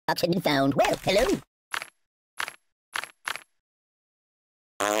Box had been found. Well, hello.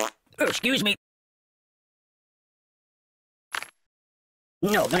 Oh, excuse me.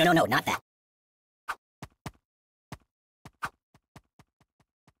 No, not that.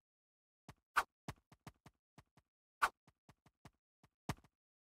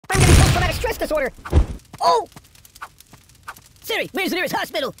 I'm getting post-traumatic stress disorder. Oh! Siri, where's the nearest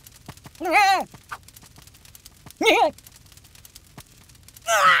hospital?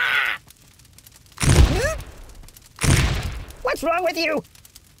 What's wrong with you?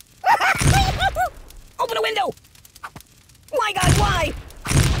 Open a window! My God, why?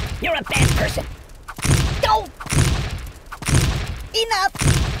 You're a bad person. Don't! Enough!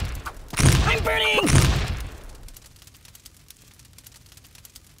 I'm burning!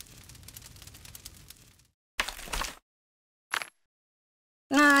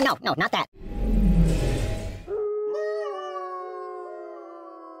 No, not that.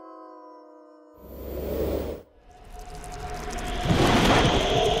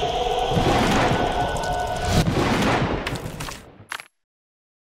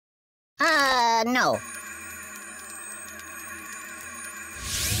 No.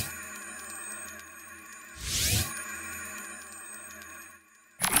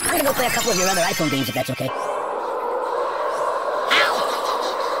 I'm gonna go play a couple of your other iPhone games if that's okay.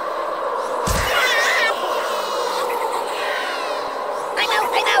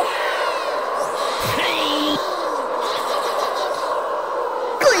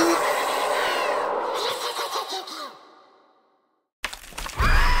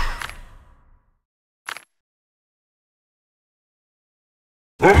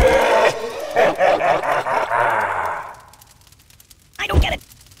 I don't get it.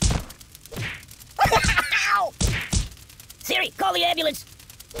 Ow! Siri, call the ambulance.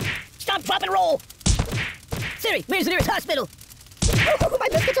 Stop, drop, and roll. Siri, where's the nearest hospital? Oh, my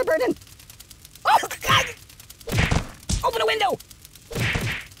biscuits are burning. Oh, God! Open a window.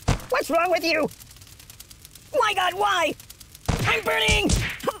 What's wrong with you? My God, why? I'm burning.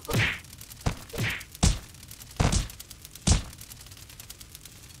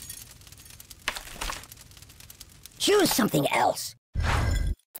 Choose something else.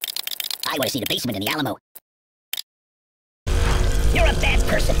 I want to see the basement in the Alamo. You're a bad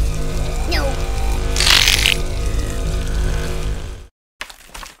person. No.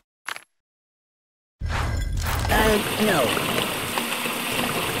 No.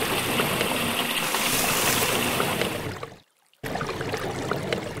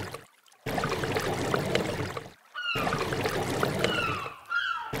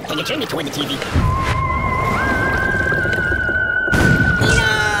 Can you turn me toward the TV?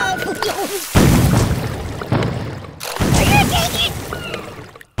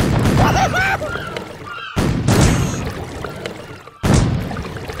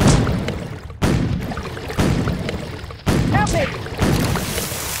 Help me!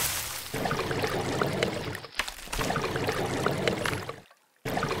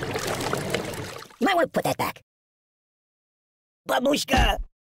 You might want to put that back. Babushka!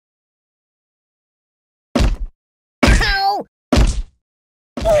 Ow!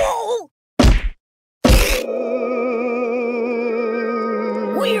 Oh!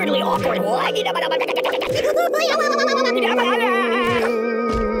 Weirdly awkward.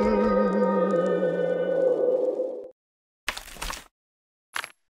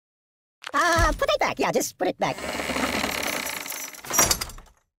 Put it back. Yeah, just put it back.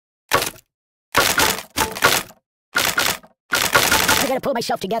 I gotta pull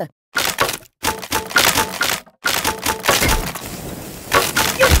myself together.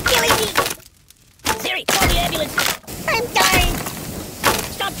 You're killing me! Siri, call the ambulance! I'm dying!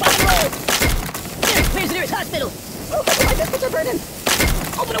 Stop, drop, and roll! Siri, where's the nearest hospital? Oh, my biscuits are burning!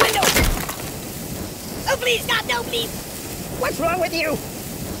 Open a window! Oh, please, God, no, please! What's wrong with you?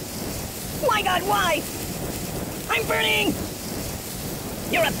 My God, why? I'm burning!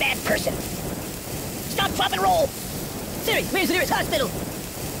 You're a bad person! Stop, drop, and roll! Siri, where's the nearest hospital?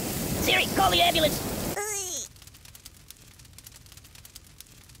 Siri, call the ambulance!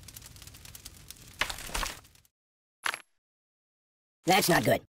 That's not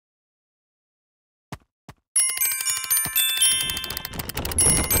good.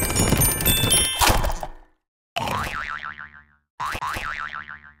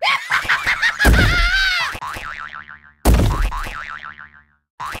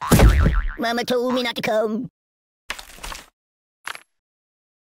 Mama told me not to come.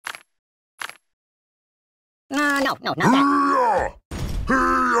 No, not that.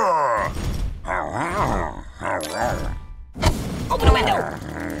 Open the window!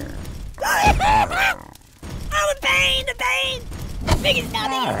 Oh, the pain! Biggie, stop,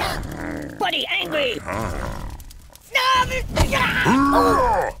 Biggie, stop! Buddy, angry! Stop!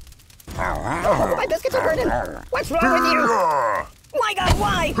 Oh. Oh, my biscuits are burning! What's wrong with you? My God,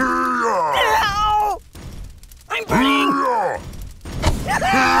 why? Ow! I'm burning!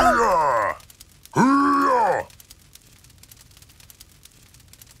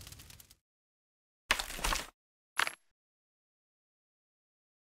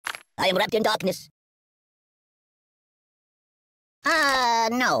 I am wrapped in darkness.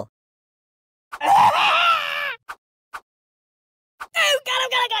 No. Oh,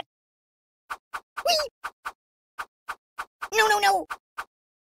 God! Whee! No!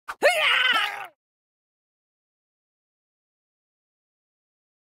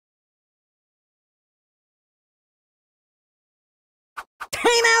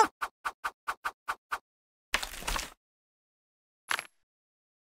 Time out!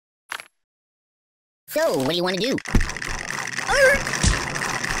 So, what do you want to do?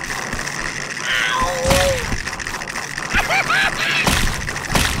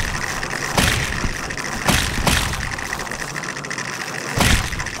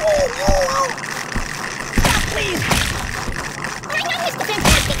 Stop, please! My name is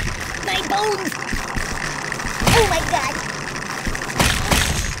fantastic! My bones! Oh my God!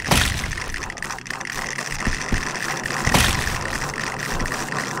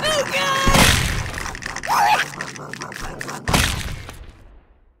 Oh God!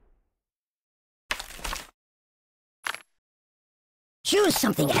 Choose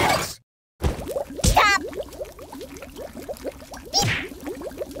something else. Stop!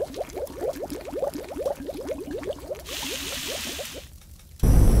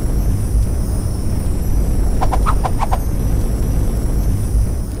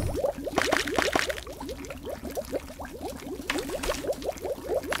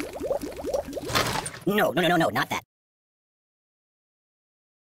 No, not that.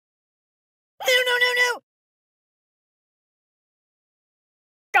 No!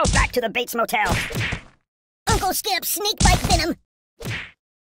 Go back to the Bates Motel. Uncle Skip, snake bite venom.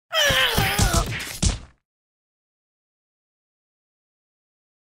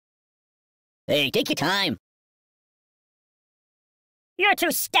 Hey, take your time. You're too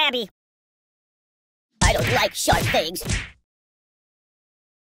stabby. I don't like sharp things.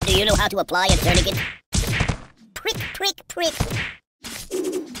 Do you know how to apply a tourniquet? Prick, prick, prick.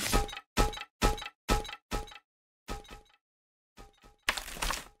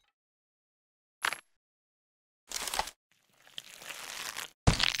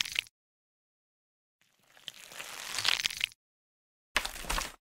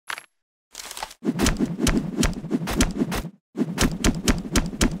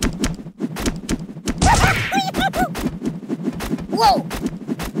 Whoa!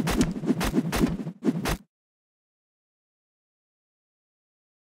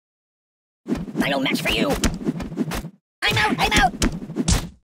 I no match for you! I'm out!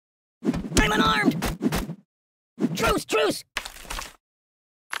 I'm unarmed! Truce!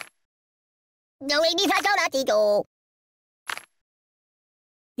 No, you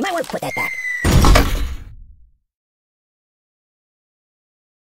might want to put that back.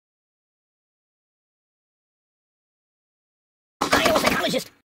 I am a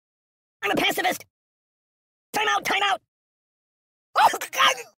psychologist! I'm a pacifist! Time out! Oh,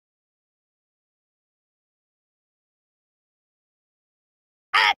 God!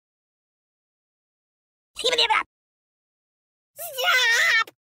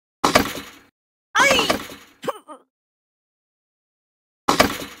 Stop! Aye!